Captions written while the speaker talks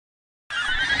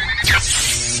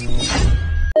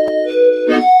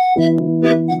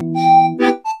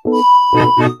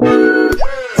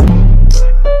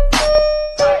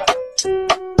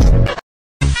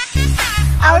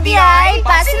어디 아이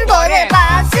바신보를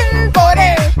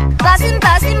바신보를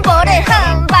바신보를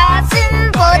흥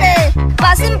바신보를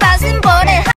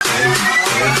바신보를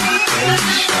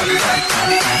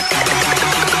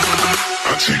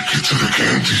I'll take you to the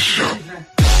candy shop.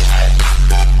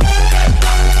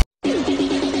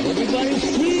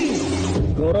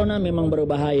 Corona memang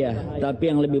berbahaya, tapi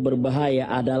yang lebih berbahaya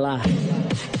adalah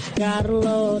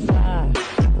Carlota.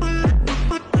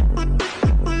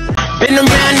 Been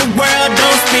around the world,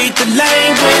 don't speak the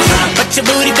language, but your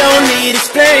booty don't need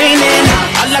explaining.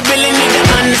 All I really need to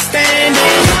understand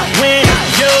is when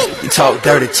you talk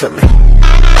dirty to me.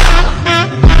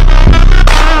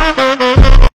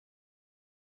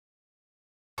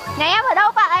 Nhà em ở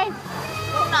đâu vậy?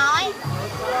 Không nói.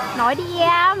 Nói đi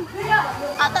em.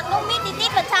 Ở tận lũng mít tí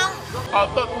tít vào trong. Ở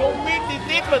tận lũng mít tí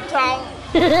tít vào trong.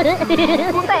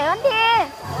 Cụ thể hơn đi.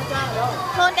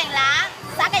 Thôn Cành Lá,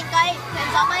 xã Cành Cây, huyện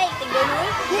Gió Mây, tỉnh Đồi Núi.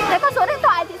 Thế có số điện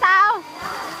thoại thì sao?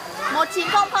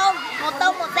 1900 1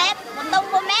 tông 1 dép 1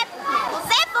 tông 1 mét 1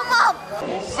 dép vô mồm.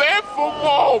 Dép vô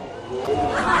mồm.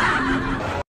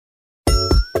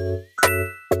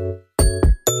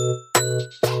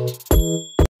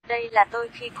 Đây là tôi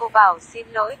khi cô bảo xin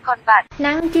lỗi con bạn.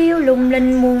 Nắng chiếu lung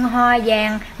linh muôn hoa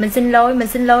vàng. Mình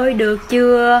xin lỗi được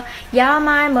chưa? Gió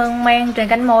mai mơn men trên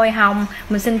cánh môi hồng.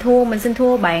 Mình xin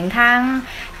thua bạn thăng.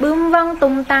 Bướm vân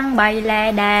tung tăng bay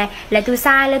lè đà. Là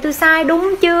tôi sai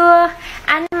đúng chưa?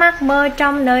 Ánh mắt mơ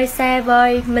trong nơi xa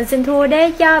vời. Mình xin thua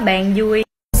để cho bạn vui.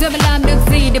 Giờ phải làm được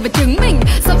gì để mà chứng minh?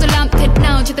 Xong rồi làm thế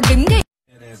nào cho ta đứng đây?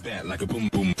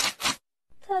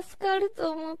 助かる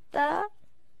と思った。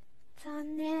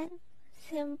残念。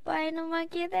先輩の負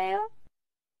けだよ。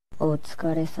お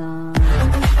疲れさん。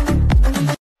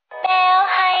Nếu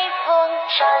hay buông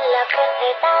cho là của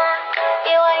người ta,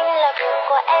 yêu anh là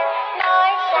của em, nói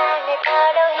ra người ta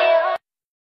đâu hiểu.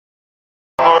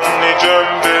 ظني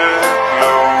جنبك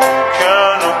لو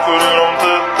كانوا كلهم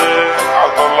ضدي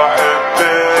حضل أحبك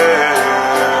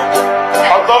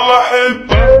حضل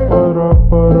أحبك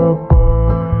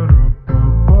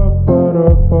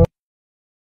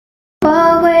我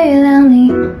会原谅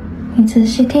你，你仔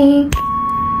细听，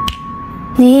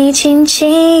你轻轻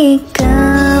一个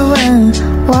吻，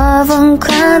我疯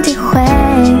狂体会。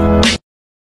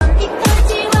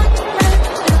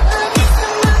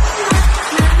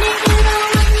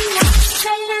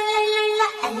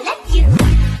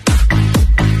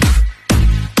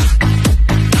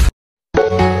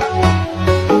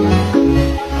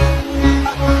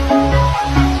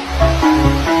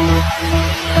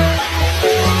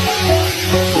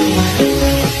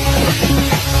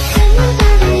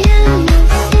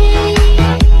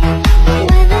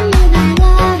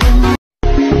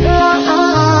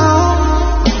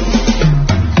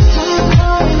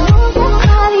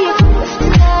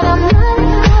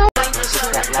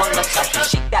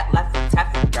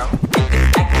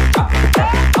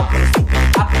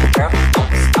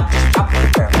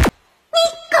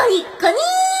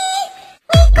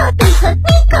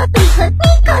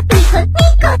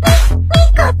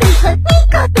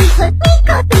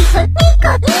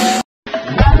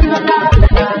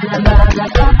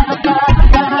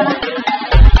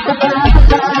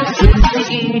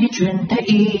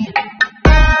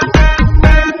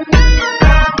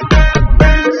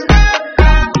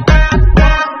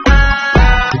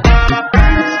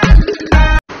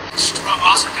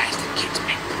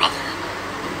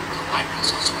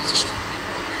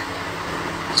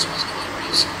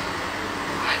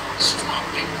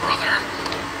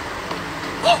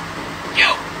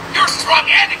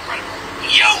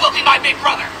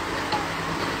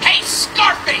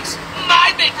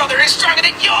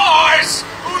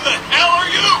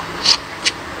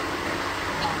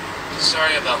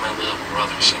Sorry about my little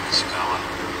brother, Shimizugawa.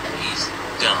 He's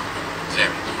dumb. Very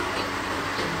dumb.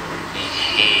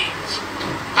 Behave.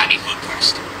 I need food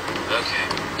first. Okay.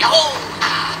 Yo!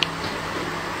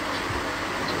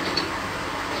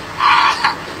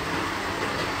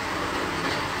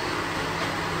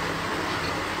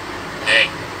 Hey.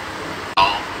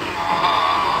 Oh.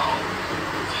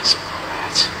 This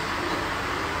brat.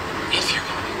 If you're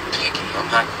gonna be picky, I'm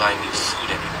not buying you food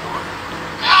anymore.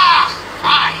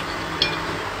 Fine.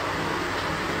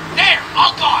 There,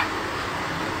 all gone.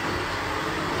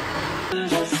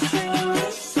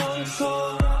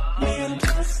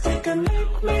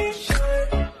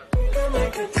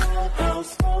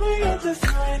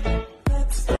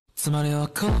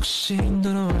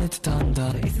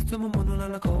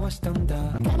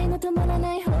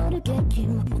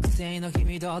 性の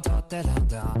君と撮ってたん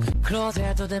だクローゼ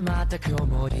ットでまた今日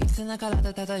も背中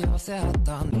で漂せ合っ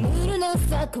た見るの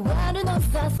さ変わるの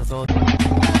さそう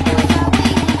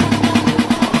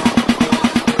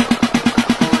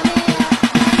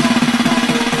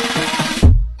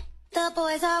The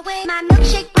boys are with my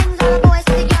milkshake brings all the boys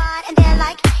to the yard and they're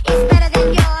like, it's better than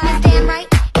yours. Damn right,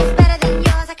 it's better than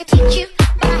yours. I could teach you,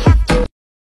 but I have to.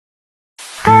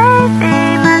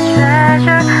 Baby, my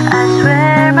treasure, I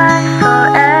swear by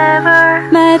forever.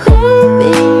 My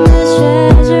baby, my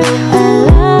treasure, I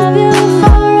love you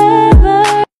forever.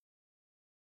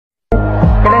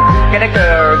 Get it,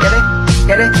 girl, get it,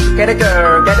 get it, get it,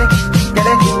 girl, get it, get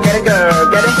it, get it, girl,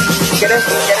 get it, get it, get it,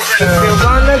 girl. If you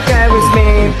wanna get with me,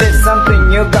 there's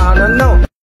something you gotta know.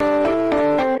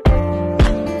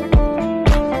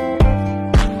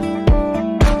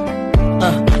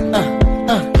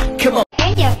 Come on.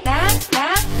 Cái giật đá,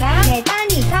 người ta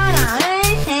nhìn sao nào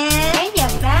đấy. Cái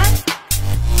giật đá,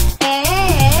 cái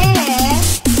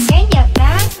giật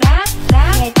đá,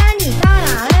 người ta nhìn sao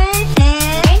nào đấy.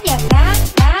 Cái giật đá,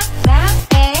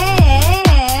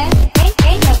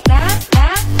 cái giật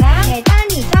đá, người ta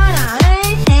nhìn sao nào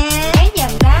đấy. Cái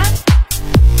giật đá.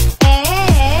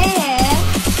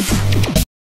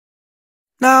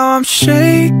 Now I'm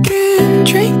shaking,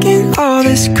 drinking all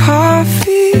this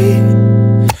coffee.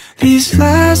 These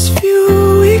last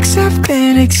few weeks have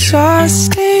been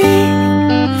exhausting.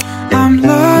 I'm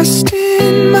lost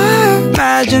in my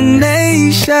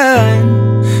imagination.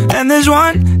 And there's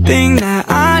one thing that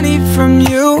I need from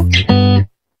you.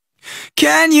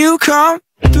 Can you come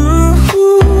through?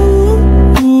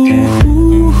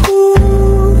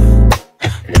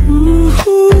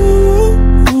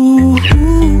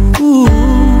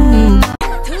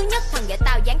 Thứ nhất thằng ghệ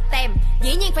tao dán tem,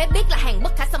 dĩ nhiên phải biết là hàng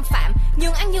bất khả xâm phạm.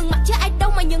 Nhưng ăn nhưng mặt chứ ai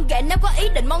đâu mà nhưng ghệ, nếu có ý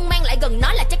định mong mang lại gần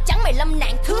nó là chắc chắn mày lâm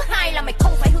nạn. Thứ hai là mày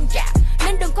không phải hương trà,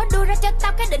 nên đừng có đưa ra cho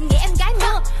tao cái định nghĩa em gái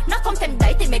mơ. Nó không thèm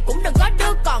đẩy thì mày cũng đừng có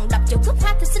đưa, còn đập chữ cướp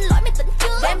ha thì xin lỗi mày tỉnh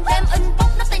chưa. Đêm inbox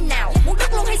nó tay nào, muốn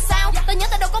đứt luôn hay sao? Tao nhớ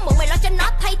tao đâu có mượn mày lo cho nó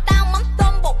thay tao. Mắm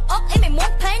tôm bột ớt ý mày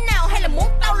muốn thế nào, hay là muốn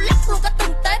tao lắc luôn cả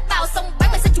từng tế bào xong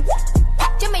bán mày xin chú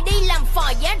cho mày đi làm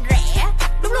phò giá rẻ.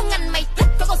 Đúng luôn ngành mày thích,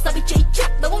 có còn sợ bị chỉ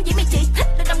trích bởi vốn dĩ mày chỉ thích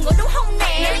được nằm ngửa đúng không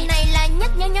nè. Nơi này là nhắc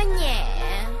nhớ nhẹ,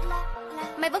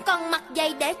 mày vẫn còn mặt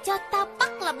dày để cho tao bắt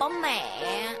là bỏ mẹ.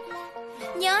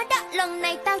 Nhớ đó, lần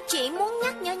này tao chỉ muốn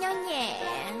nhắc nhớ nhẹ.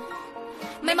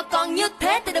 Mày mà còn như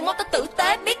thế thì đừng mong tao tử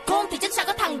tế. Biết khôn thì chính sao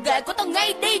có thằng ghệ của tao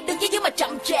ngay đi, đừng dư mà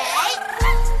chậm trễ.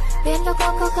 Biến nó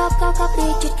cop đi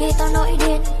trước khi tao nổi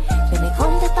điên. Vì mày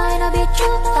không thể tay nó biết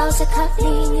trước tao sẽ khác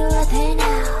đi như là thế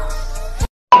nào.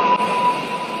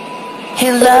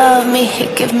 He loved me, he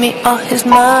give me all his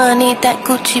money. That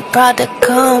Gucci Prada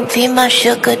come be my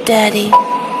sugar daddy.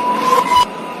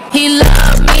 He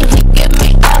loved me, he give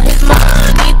me all his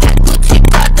money. That Gucci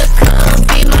Prada come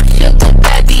be my sugar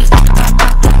daddy.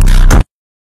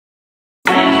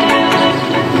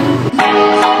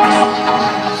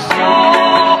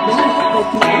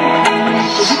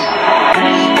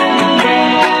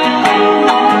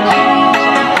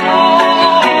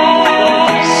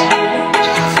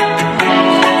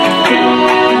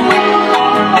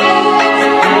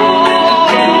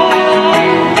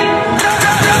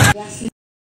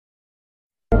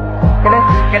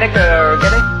 Get it, girl,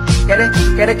 get it, get it,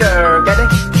 get it, girl, get it,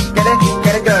 get it,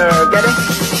 get it, girl, get it,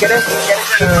 get it, get it,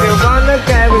 girl. If you wanna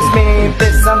get with me,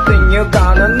 there's something you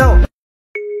gotta know.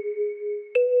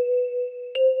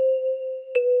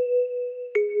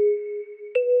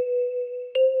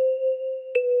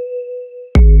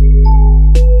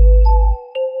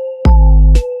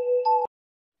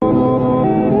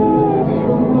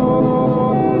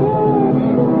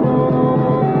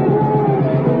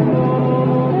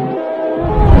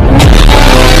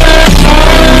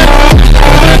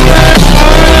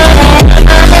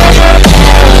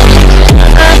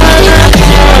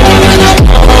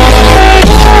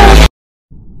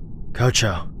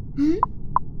 Kocho.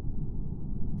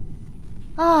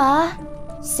 Aw,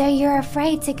 so you're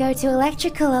afraid to go to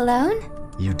electrical alone?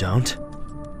 You don't?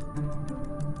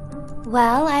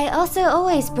 Well, I also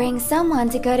always bring someone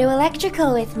to go to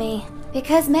electrical with me,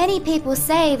 because many people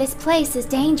say this place is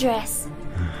dangerous.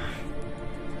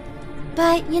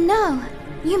 But you know,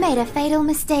 you made a fatal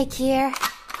mistake here.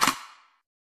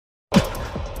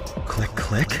 Click,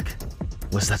 click?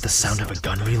 Was that the sound of a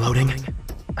gun reloading?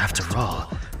 After all,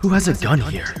 who has a gun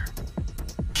here?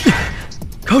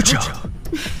 Kocho!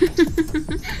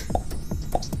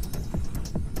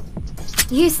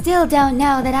 You still don't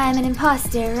know that I'm an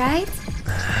imposter, right?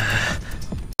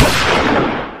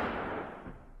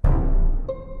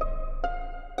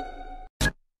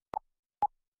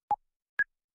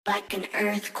 Like an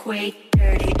earthquake,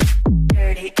 dirty,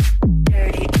 dirty,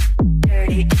 dirty,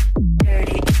 dirty,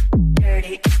 dirty,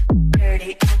 dirty,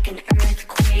 dirty, like an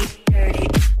earthquake, dirty,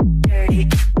 dirty,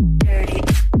 dirty,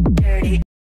 dirty.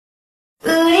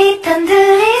 우리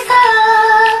단둘이서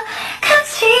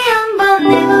같이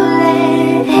한번 해볼래,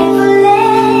 해볼래,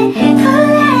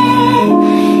 해볼래.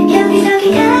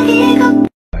 여기저기 가기고.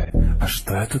 А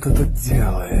что это ты тут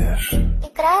делаешь?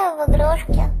 Играю в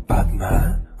игрушки.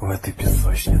 Одна? В этой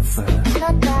песочнице? Ну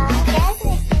да,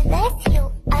 грязный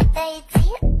Дэфью, отойди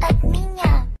от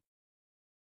меня.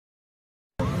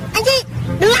 Anh chị,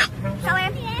 đứng lại. Sao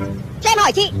em? Cho em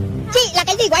hỏi chị là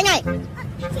cái gì của anh này?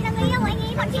 Chị là người yêu của anh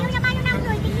ấy, bọn chị yêu nhau bao nhiêu năm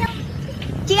rồi tình yêu.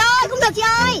 Chị ơi, không được chị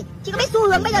ơi. Chị có biết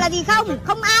xu hướng bây giờ là gì không?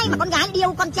 Không ai mà con gái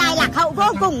yêu con trai lạc hậu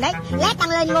vô cùng đấy. Lét tăng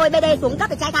lên ngồi BD xuống cấp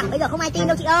để trai thẳng, bây giờ không ai tin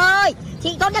đâu chị ơi.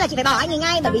 Chị tốt nhất là chị phải bỏ anh ấy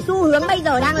ngay, bởi vì xu hướng bây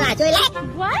giờ đang là chơi lét.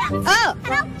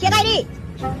 Chia tay đi.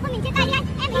 Thôi mình chia tay đi anh,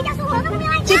 em đi theo xu hướng không yêu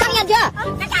anh. Chị xác nhận chưa?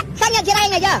 Xác nhận chia tay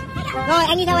này chưa? Rồi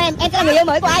anh đi theo em sẽ là người yêu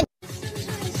mới của anh.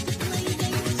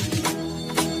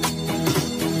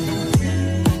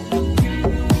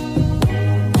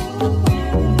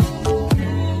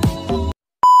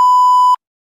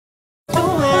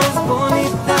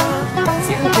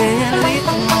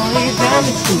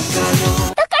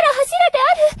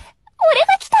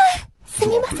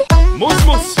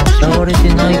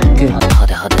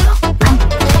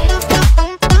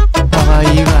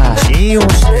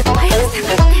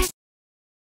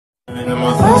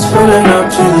 My thoughts filling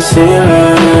up to the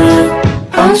ceiling.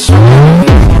 I'm sorry.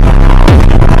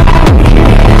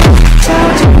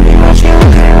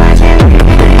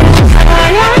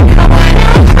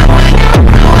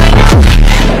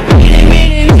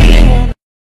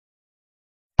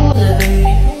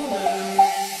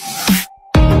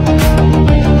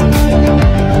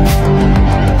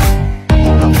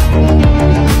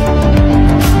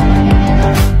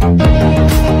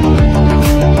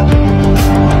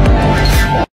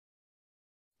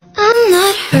 I'm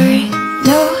not her,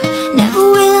 no, never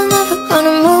will, never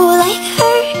gonna move like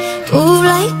her. Move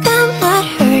like I'm not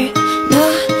her, no,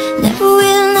 never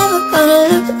will, never gonna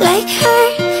look like her.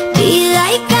 Be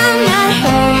like I'm not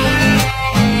her.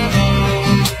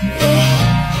 Yeah.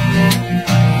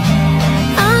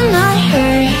 I'm not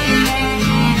her,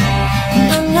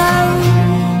 no, no,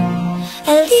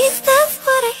 at least that's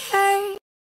what I heard.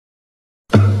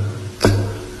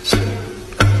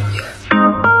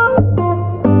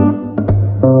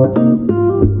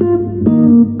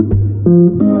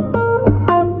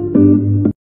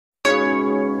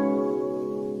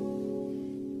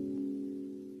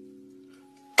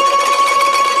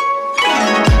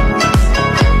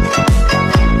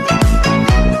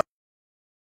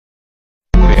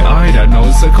 Ai đã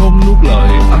nói sẽ không nuốt lời,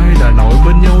 ai đã nói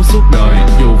bên nhau suốt đời.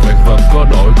 Dù vẹn vẹn có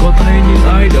đổi có thay, nhưng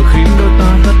ai đã khiến đôi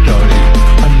ta tách rời.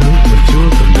 Anh ước mình chưa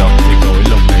từng gặp thì nỗi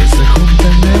lòng này sẽ không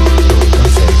tan nát. Rồi ta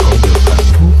sẽ có được hạnh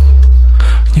phúc,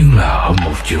 nhưng là ở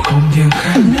một chiều không gian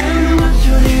khác. Nếu mất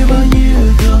cho đi bao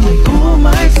nhiêu thương mình của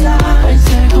mãi xa, anh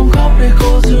sẽ không khóc để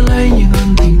cô giữ lấy những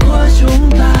ân tình của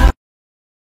chúng ta.